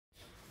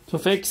To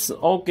fix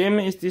all game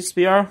is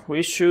disappear,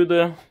 we should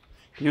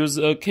use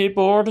a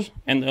keyboard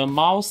and a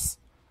mouse.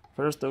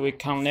 First, we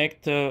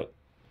connect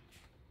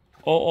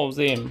all of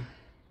them.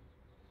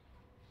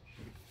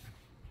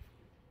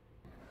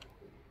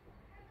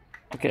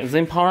 Okay,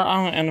 then power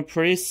on and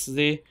press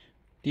the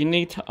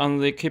delete on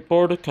the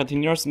keyboard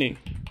continuously.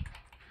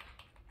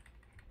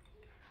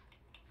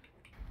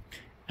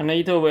 And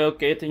it will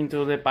get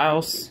into the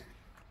BIOS.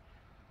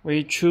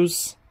 We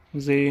choose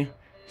the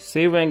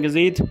save and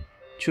exit,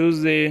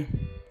 choose the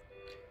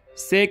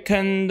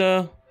second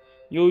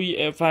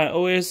UEFI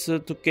OS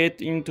to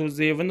get into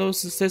the Windows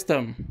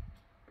system.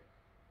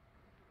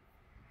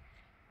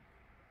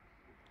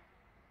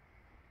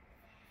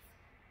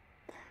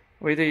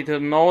 We did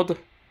node,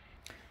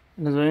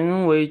 and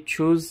then we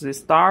choose the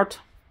start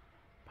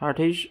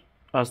partition,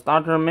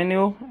 starter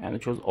menu,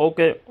 and choose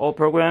OK all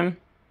program,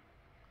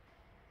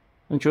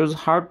 and choose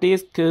hard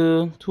disk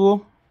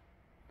tool,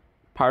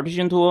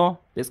 partition tool,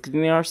 disk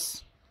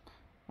cleaners,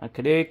 and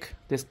click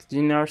disk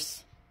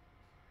cleaners.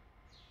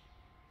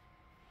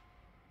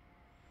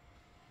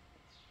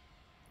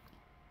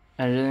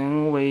 And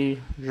then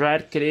we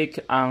right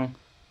click on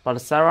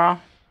Balsara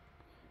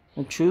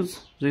and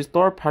choose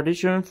restore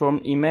partition from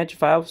image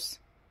files.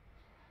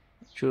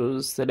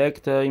 Choose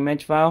select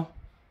image file.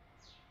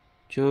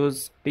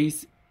 Choose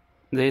this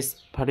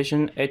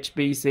partition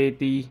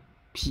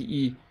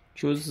HBCDPE.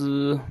 Choose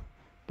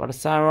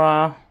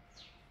Balsara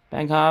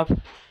backup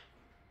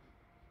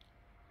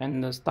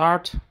and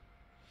start.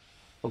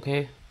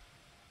 Okay.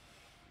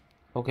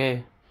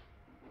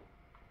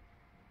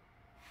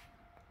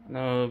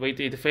 We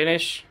did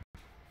finish.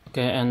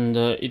 Okay, and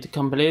it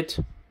complete.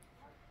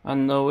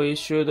 And we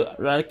should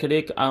right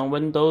click on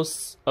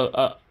Windows,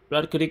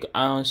 right click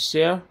on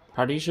share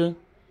partition,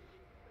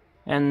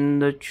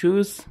 and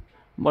choose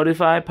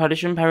modify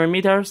partition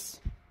parameters,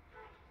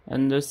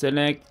 and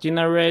select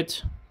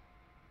generate,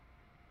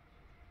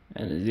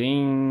 and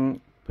then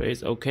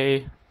press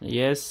OK.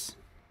 Yes.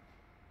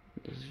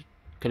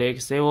 Click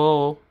save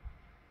all.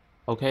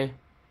 Okay.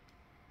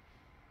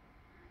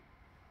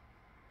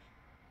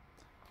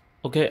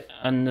 Okay,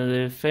 and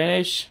the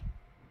fix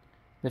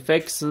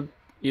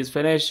is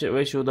finished.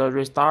 We should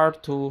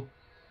restart to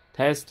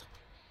test.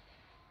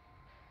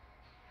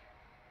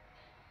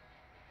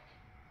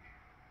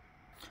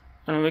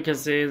 And we can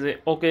see the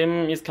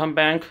game is come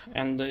back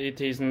and it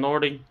is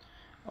loading.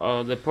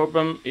 The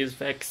problem is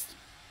fixed.